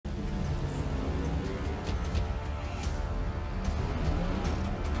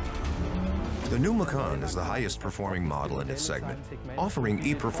The new Macan is the highest performing model in its segment, offering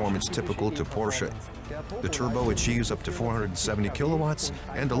e-performance typical to Porsche. The turbo achieves up to 470 kilowatts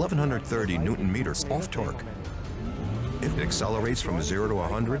and 1130 Newton-meters off-torque. It accelerates from 0 to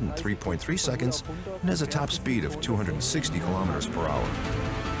 100 in 3.3 seconds and has a top speed of 260 kilometers per hour.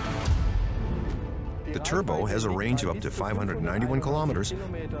 The turbo has a range of up to 591 kilometers,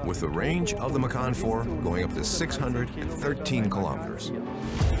 with the range of the Macan 4 going up to 613 kilometers.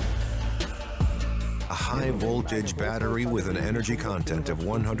 A high-voltage battery with an energy content of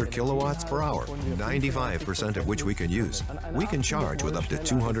 100 kilowatts per hour, 95% of which we can use. We can charge with up to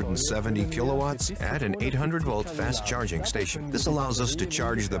 270 kilowatts at an 800-volt fast charging station. This allows us to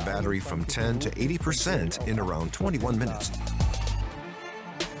charge the battery from 10 to 80% in around 21 minutes.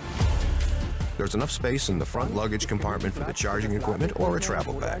 There's enough space in the front luggage compartment for the charging equipment or a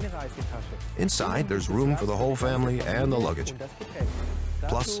travel bag. Inside, there's room for the whole family and the luggage,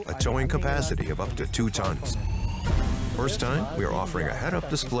 plus a towing capacity of up to 2 tons. First time, we are offering a head-up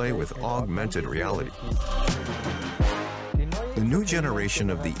display with augmented reality. The new generation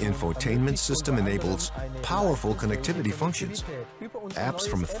of the infotainment system enables powerful connectivity functions. Apps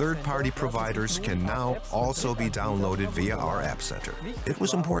from third-party providers can now also be downloaded via our App Center. It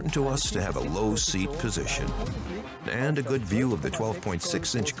was important to us to have a low seat position and a good view of the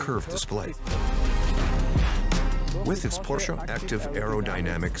 12.6-inch curved display. With its Porsche active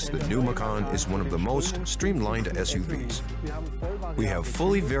aerodynamics, the new Macan is one of the most streamlined SUVs. We have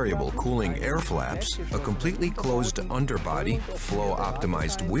fully variable cooling air flaps, a completely closed underbody,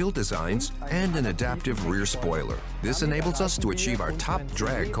 flow-optimized wheel designs, and an adaptive rear spoiler. This enables us to achieve our top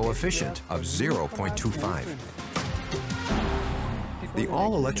drag coefficient of 0.25. The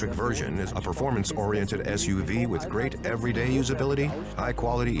all-electric version is a performance-oriented SUV with great everyday usability,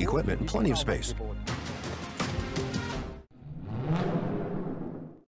 high-quality equipment, and plenty of space.